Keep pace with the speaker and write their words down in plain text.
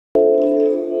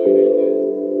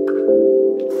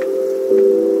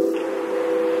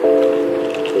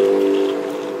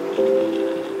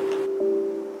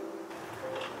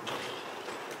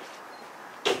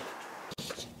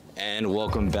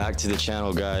Welcome back to the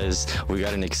channel, guys. We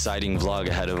got an exciting vlog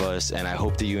ahead of us and I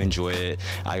hope that you enjoy it.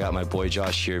 I got my boy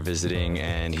Josh here visiting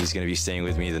and he's gonna be staying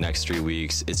with me the next 3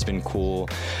 weeks. It's been cool.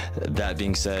 That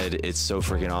being said, it's so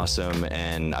freaking awesome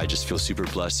and I just feel super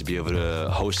blessed to be able to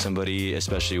host somebody,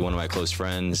 especially one of my close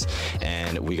friends.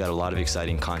 And we got a lot of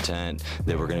exciting content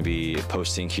that we're gonna be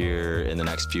posting here in the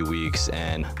next few weeks,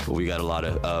 and we got a lot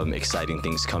of exciting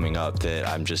things coming up that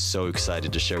I'm just so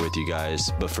excited to share with you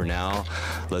guys. But for now,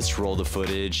 let's roll the footage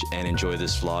and enjoy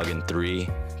this vlog in 3,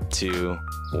 2,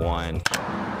 1.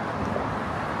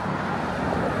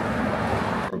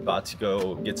 We're about to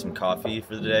go get some coffee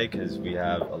for the day because we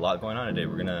have a lot going on today.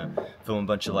 We're gonna film a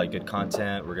bunch of good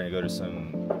content. We're gonna go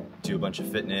to do a bunch of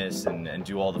fitness and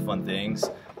do all the fun things.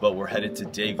 But we're headed to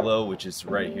Dayglow, which is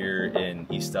right here in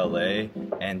East LA.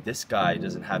 And this guy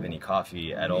doesn't have any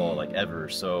coffee at all, ever.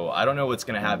 So I don't know what's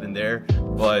gonna happen there,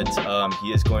 but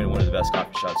he is going to one of the best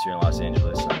coffee shops here in Los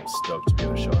Angeles. I'm stoked to be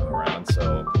able to show him around.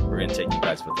 So we're gonna take you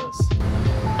guys with us.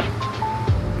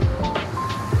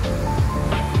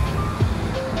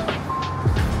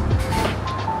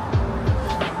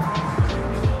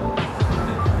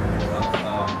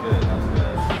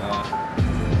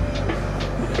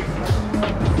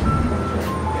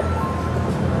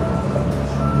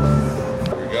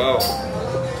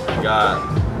 Got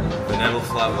vanilla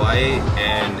flat white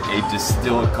and a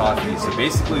distilled coffee. So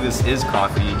basically this is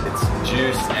coffee. It's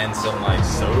juice and some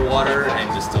soda water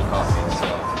and distilled coffee. So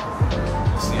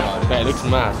we'll see how it is. It looks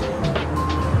mad.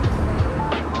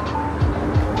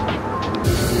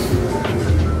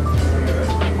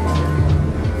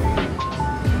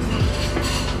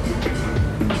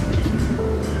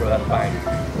 Bro, that's fine.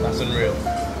 That's unreal.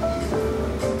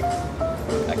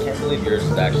 I can't believe yours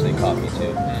is actually coffee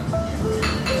too.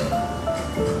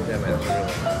 Yeah, man, it's real.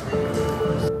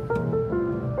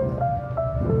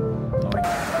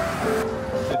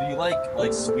 So do you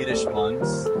like Swedish buns?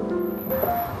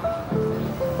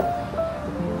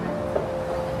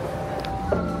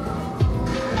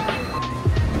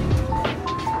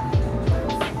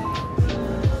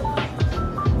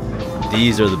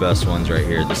 These are the best ones right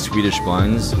here, the Swedish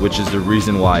buns, which is the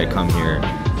reason why I come here.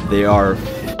 They are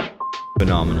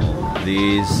phenomenal.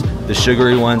 The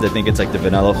sugary ones, I think it's the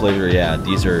vanilla flavor. Yeah,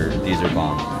 these are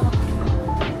bomb.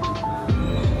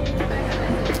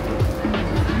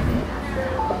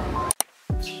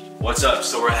 What's up?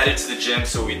 So we're headed to the gym,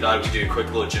 so we thought we'd do a quick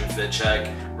little gym fit check.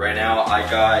 Right now I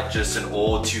got just an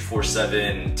old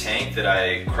 247 tank that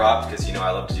I cropped because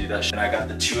I love to do that shit. And I got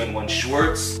the 2-in-1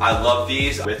 shorts. I love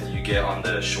these. Width you get on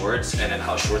the shorts and then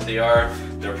how short they are.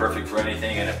 They're perfect for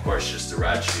anything, and of course just the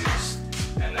rad shoes.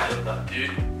 And then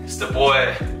dude, it's the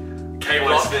boy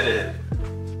K-West Fitted.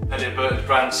 Headed Burton's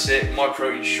brand sick, my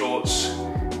protein shorts,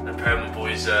 and a pair of my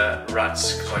boys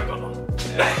rats because I ain't got none.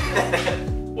 Yeah.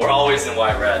 We're always in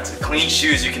white rats. Clean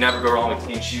shoes, you can never go wrong with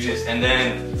clean shoes. And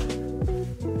then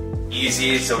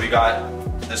easy, so we got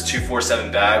this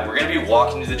 247 bag. We're gonna be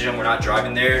walking to the gym, we're not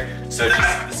driving there. So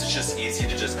this is just easy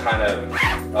to just kind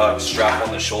of strap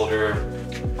on the shoulder.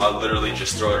 I'll literally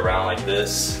just throw it around like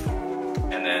this.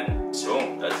 And then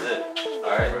boom, that's it.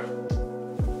 All right.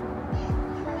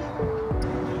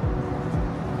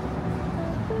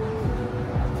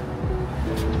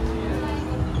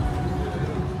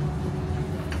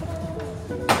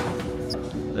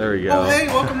 There we go. Oh, hey,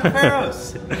 welcome to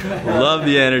Paros. Love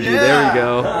the energy. Yeah. There we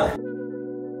go.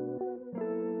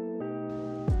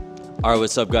 All right,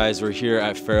 what's up, guys? We're here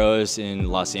at Pharaoh's in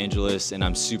Los Angeles, and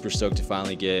I'm super stoked to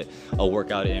finally get a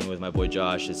workout in with my boy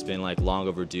Josh. It's been long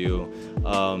overdue.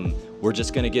 We're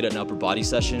just gonna get an upper body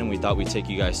session, and we thought we'd take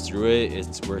you guys through it.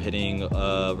 We're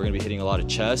gonna be hitting a lot of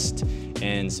chest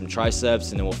and some triceps,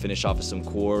 and then we'll finish off with some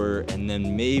core, and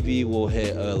then maybe we'll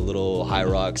hit a little high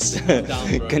rocks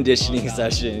conditioning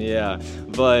session. Yeah,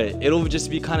 but it'll just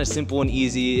be kind of simple and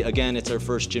easy. Again, it's our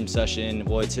first gym session.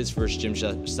 Well, it's his first gym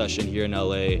session here in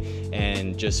LA,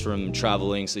 and just from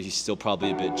traveling, so he's still probably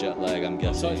a bit jet lag, I'm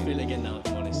guessing. I'm starting to feel again now, if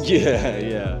I'm honest.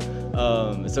 Yeah.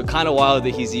 So kind of wild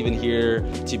that he's even here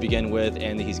to begin with,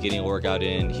 and that he's getting a workout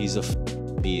in. He's a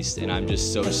beast, and I'm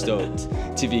just so stoked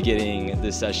to be getting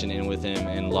this session in with him,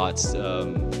 and lots that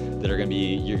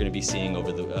you're gonna be seeing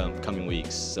over the coming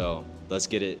weeks. So let's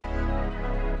get it.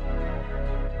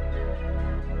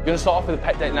 We're gonna start off with a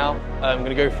pec deck now. I'm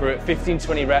gonna go for it,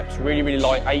 15-20 reps, really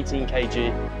light, 18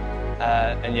 kg,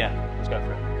 and yeah, let's go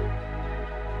for it.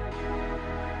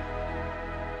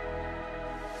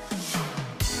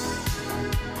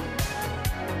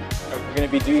 We're going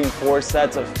to be doing 4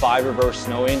 sets of 5 reverse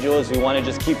snow angels. We want to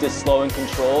just keep this slow and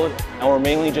controlled, and we're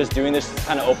mainly just doing this to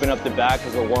kind of open up the back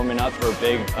because we're warming up for a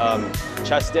big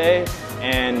chest day.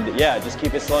 And yeah, just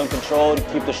keep it slow and controlled,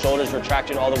 keep the shoulders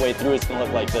retracted all the way through. It's gonna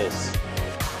look like this.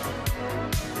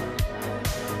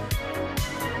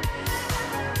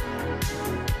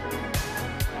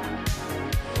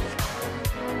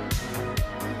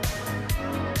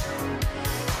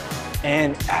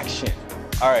 And action.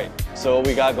 All right, so what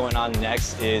we got going on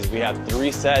next is we have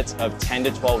 3 sets of 10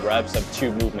 to 12 reps of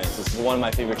 2 movements. This is one of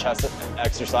my favorite chest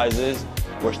exercises.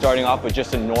 We're starting off with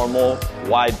just a normal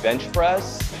wide bench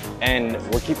press, and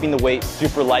we're keeping the weight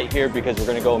super light here because we're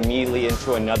gonna go immediately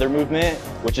into another movement,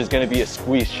 which is gonna be a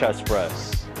squeeze chest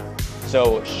press.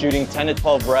 So shooting 10 to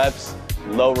 12 reps,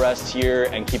 low rest here,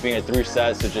 and keeping it through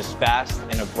sets, so just fast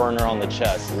and a burner on the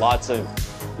chest. Lots of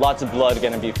blood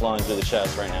gonna be flowing through the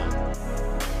chest right now.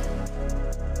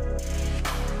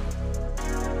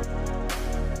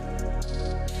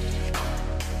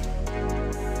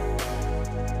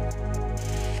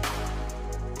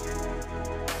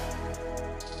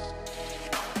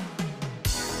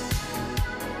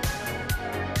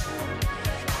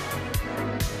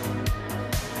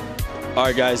 All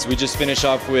right, guys, we just finished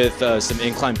off with some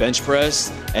incline bench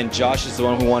press, and Josh is the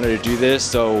one who wanted to do this.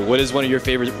 So what is one of your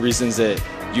favorite reasons that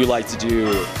you like to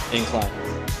do incline?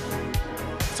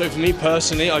 So for me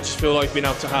personally, I just feel like being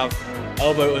able to have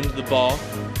elbow under the bar,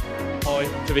 high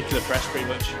clavicular press pretty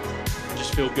much.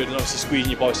 Just feel good, and obviously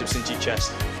squeezing your biceps into your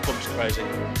chest. Pumps crazy.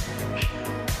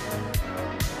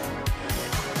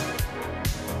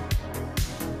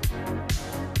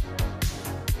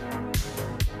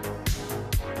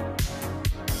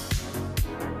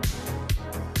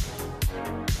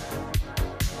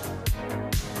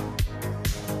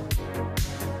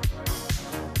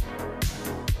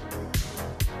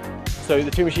 So the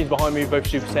 2 machines behind me are both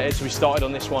supersetted. So we started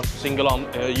on this one, single arm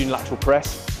unilateral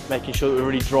press, making sure that we're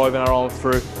really driving our arm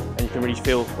through, and you can really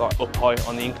feel like up high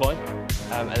on the incline.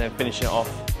 And then finishing it off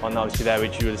on obviously there,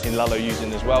 which you would have seen Lalo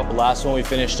using as well. The last one we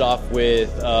finished off with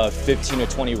 15 to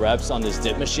 20 reps on this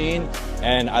dip machine.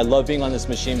 And I love being on this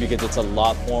machine because it's a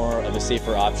lot more of a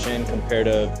safer option compared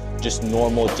to just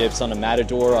normal dips on a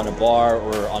matador, on a bar,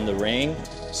 or on the ring.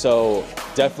 So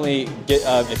definitely get,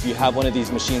 if you have one of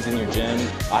these machines in your gym,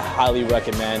 I highly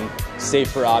recommend.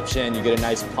 Safer option, you get a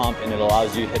nice pump, and it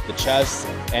allows you to hit the chest,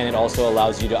 and it also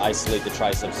allows you to isolate the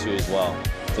triceps too as well.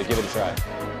 So give it a try.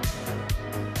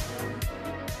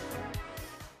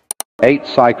 8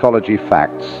 psychology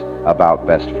facts about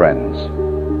best friends.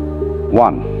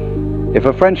 1. If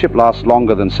a friendship lasts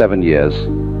longer than 7 years,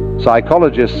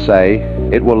 psychologists say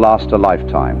it will last a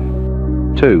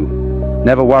lifetime. 2.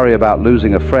 Never worry about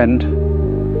losing a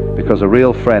friend, because a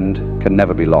real friend can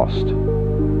never be lost.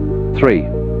 3.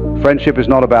 Friendship is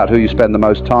not about who you spend the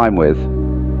most time with.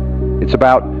 It's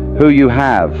about who you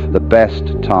have the best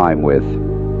time with.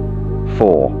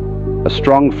 4. A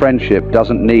strong friendship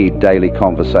doesn't need daily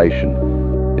conversation.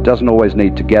 It doesn't always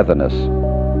need togetherness.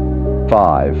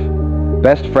 5.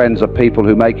 Best friends are people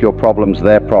who make your problems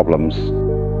their problems,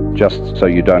 just so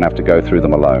you don't have to go through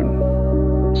them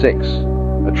alone. 6.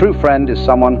 A true friend is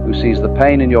someone who sees the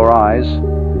pain in your eyes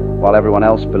while everyone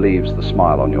else believes the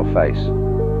smile on your face.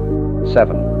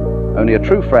 7. Only a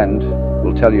true friend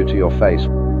will tell you to your face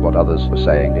what others are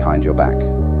saying behind your back.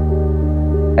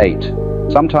 8.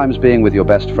 Sometimes being with your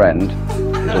best friend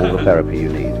is all the therapy you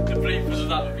need. The bleepers of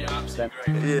that would be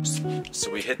absolutely great.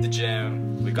 So we hit the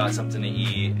gym, we got something to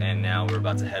eat, and now we're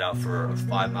about to head out for a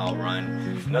 5-mile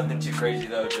run. Nothing too crazy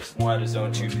though, just more at a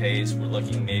zone 2 pace. We're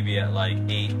looking maybe at like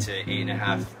 8 to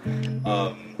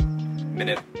 8.5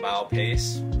 minute mile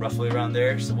pace, roughly around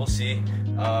there, so we'll see.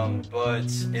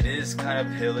 But it is kind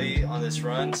of hilly on this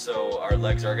run, so our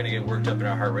legs are gonna get worked up and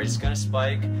our heart rate is gonna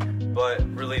spike. But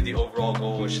really the overall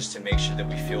goal is just to make sure that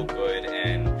we feel good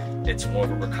and it's more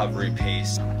of a recovery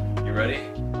pace. You ready?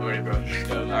 I'm ready, bro. Let's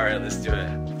go. All right, let's do it.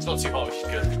 It's not too hot, which is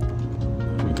good.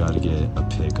 We gotta get a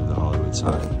pic of the Hollywood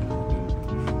sign.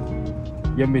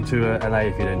 You haven't been to LA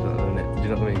if you don't know it. Do you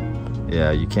know what I mean?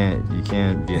 Yeah, you can't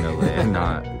be in LA and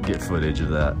not get footage of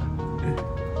that.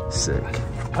 Sick.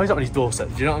 How is that on his doorstep?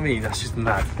 Do you know what I mean? That's just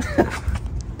mad.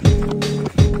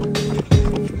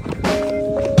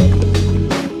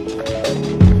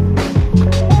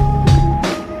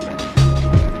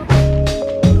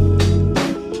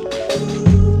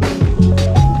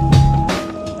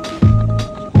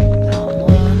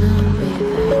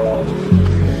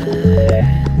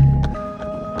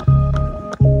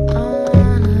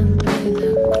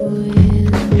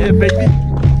 Yeah, baby.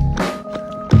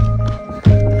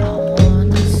 I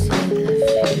wanna see the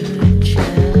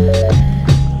future.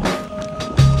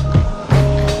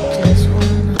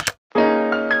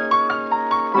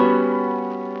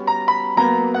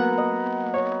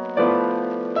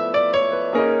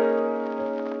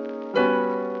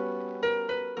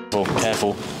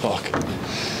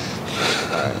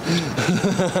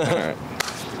 Alright.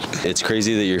 It's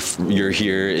crazy that you're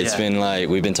here. It's been like,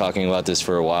 we've been talking about this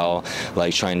for a while,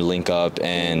 like trying to link up,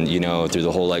 and you know, through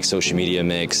the whole like social media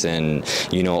mix, and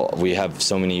you know, we have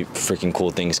so many freaking cool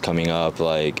things coming up,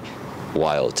 like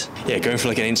wild. Yeah, going for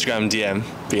like an Instagram DM,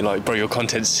 being like, bro, your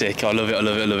content's sick, I love it, I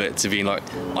love it, I love it, to being like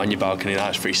on your balcony,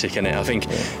 that's pretty sick, isn't it? I think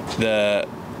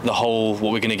the whole,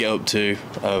 what we're going to get up to,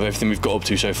 everything we've got up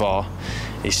to so far,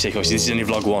 is sick. Obviously, this is only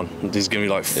vlog 1. There's going to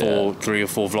be like 3 or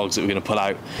 4 vlogs that we're going to pull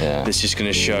out. That's just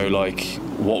going to show like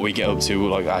what we get up to,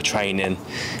 like our training,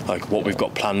 like what we've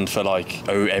got planned for, like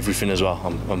everything as well.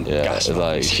 I'm gassed.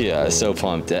 Like so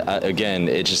pumped. Again,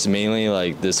 it's just mainly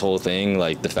like this whole thing,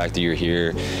 like the fact that you're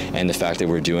here and the fact that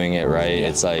we're doing it right.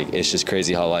 It's like, it's just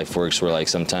crazy how life works. Where like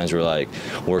sometimes we're like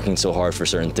working so hard for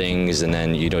certain things, and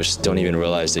then you just don't even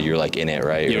realize that you're like in it,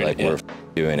 right? You're like, we're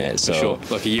doing it. So for sure.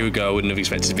 Like a year ago, I wouldn't have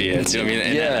expected to be here. Do you know what I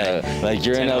mean? Yeah, like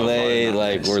you're in LA,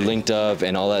 like we're linked up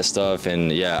and all that stuff,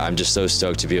 and yeah, I'm just so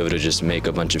stoked to be able to just make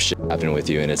a bunch of shit happen with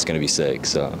you, and it's gonna be sick.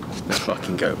 So let's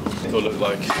fucking go. It'll look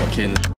like fucking